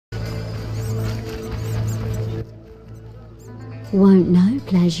Won't know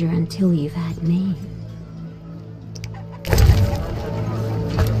pleasure until you've had me.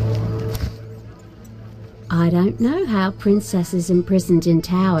 I don't know how princesses imprisoned in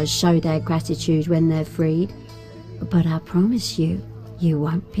towers show their gratitude when they're freed, but I promise you, you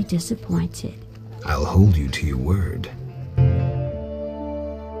won't be disappointed. I'll hold you to your word.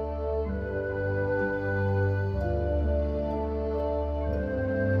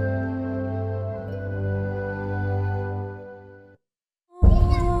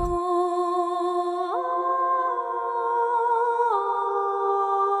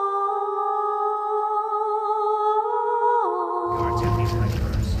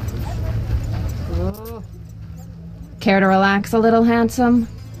 Care to relax a little, handsome?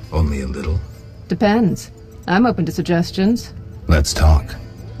 Only a little. Depends. I'm open to suggestions. Let's talk.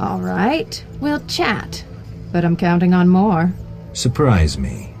 All right, we'll chat. But I'm counting on more. Surprise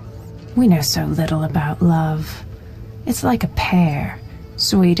me. We know so little about love. It's like a pear,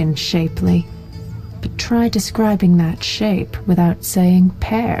 sweet and shapely. But try describing that shape without saying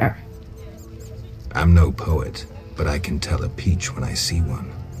pear. I'm no poet, but I can tell a peach when I see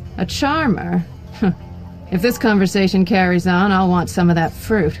one. A charmer? If this conversation carries on, I'll want some of that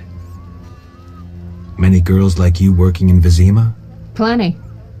fruit. Many girls like you working in Vizima? Plenty,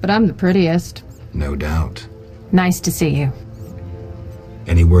 but I'm the prettiest. No doubt. Nice to see you.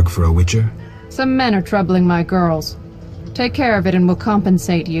 Any work for a witcher? Some men are troubling my girls. Take care of it and we'll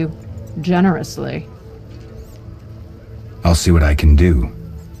compensate you. Generously. I'll see what I can do.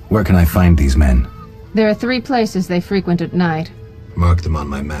 Where can I find these men? There are 3 places they frequent at night. Mark them on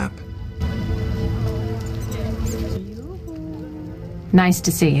my map. Nice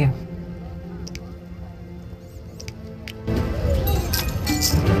to see you.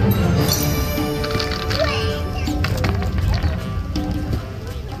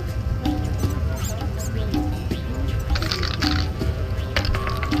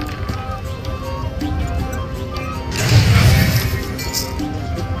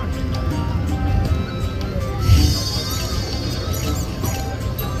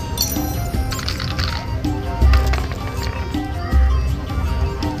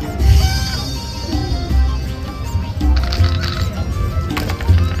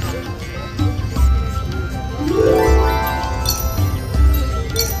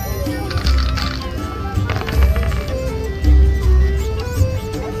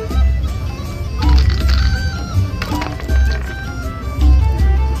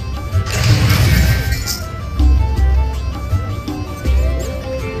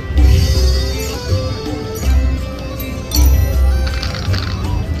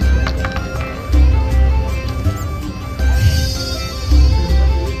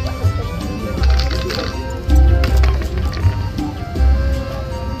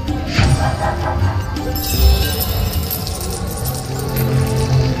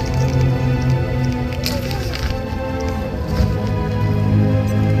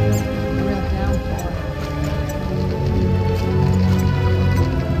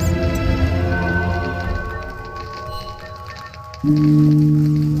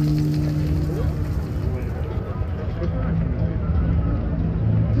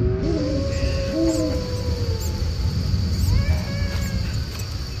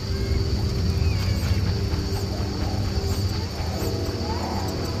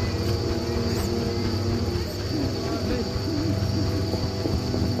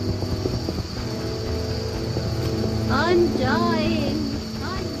 I'm dying.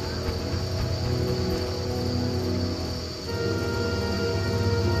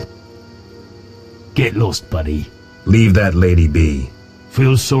 Get lost, buddy. Leave that lady be.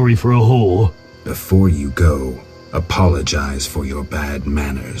 Feel sorry for a whore? Before you go, apologize for your bad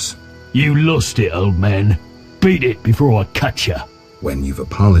manners. You lost it, old man. Beat it before I cut ya. When you've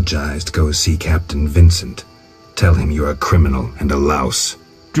apologized, go see Captain Vincent. Tell him you're a criminal and a louse.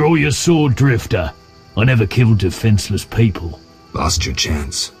 Draw your sword, Drifter. I never killed defenseless people. Lost your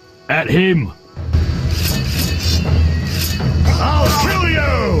chance. At him! I'll kill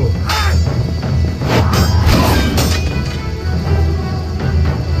you!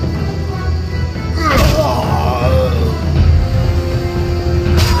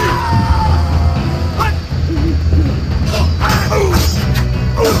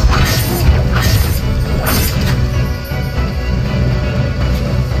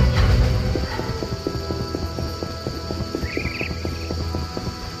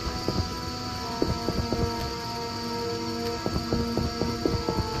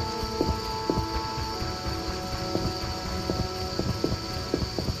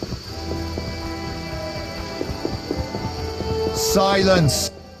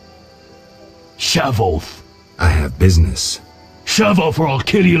 Silence! Shove off. I have business. Shove off or I'll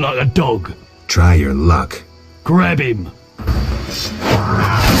kill you like a dog. Try your luck. Grab him.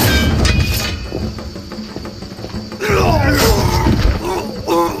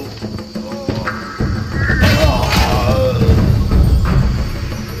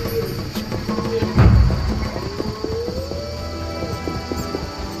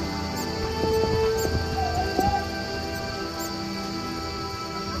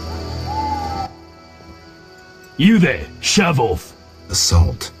 You there, shove off.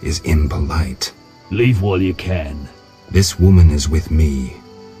 Assault is impolite. Leave while you can. This woman is with me.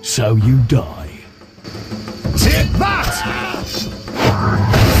 So you die. Take that!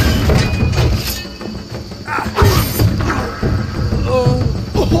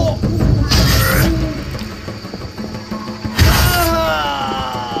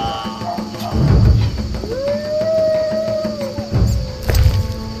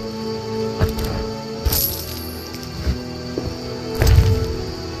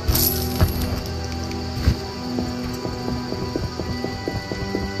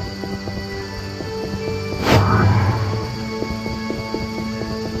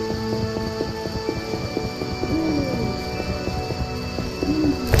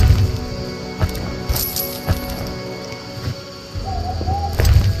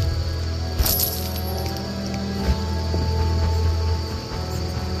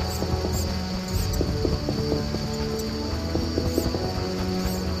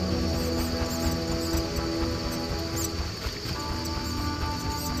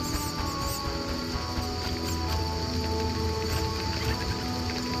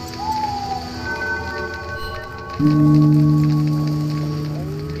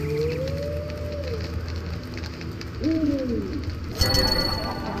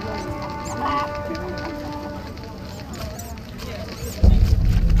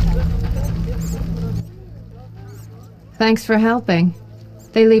 Thanks for helping.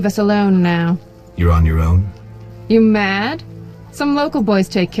 They leave us alone now. You're on your own? You mad? Some local boys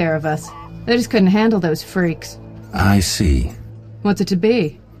take care of us. They just couldn't handle those freaks. I see. What's it to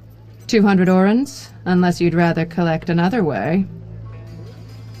be? 200 orens? Unless you'd rather collect another way.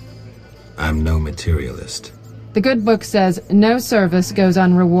 I'm no materialist. The good book says no service goes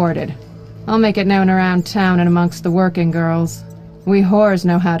unrewarded. I'll make it known around town and amongst the working girls. We whores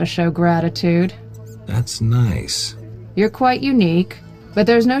know how to show gratitude. That's nice. You're quite unique, but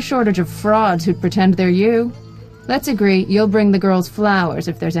there's no shortage of frauds who'd pretend they're you. Let's agree you'll bring the girls flowers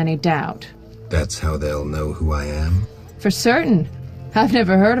if there's any doubt. That's how they'll know who I am? For certain. I've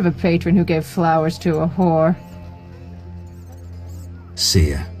never heard of a patron who gave flowers to a whore.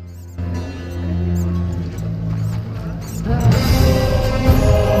 See ya.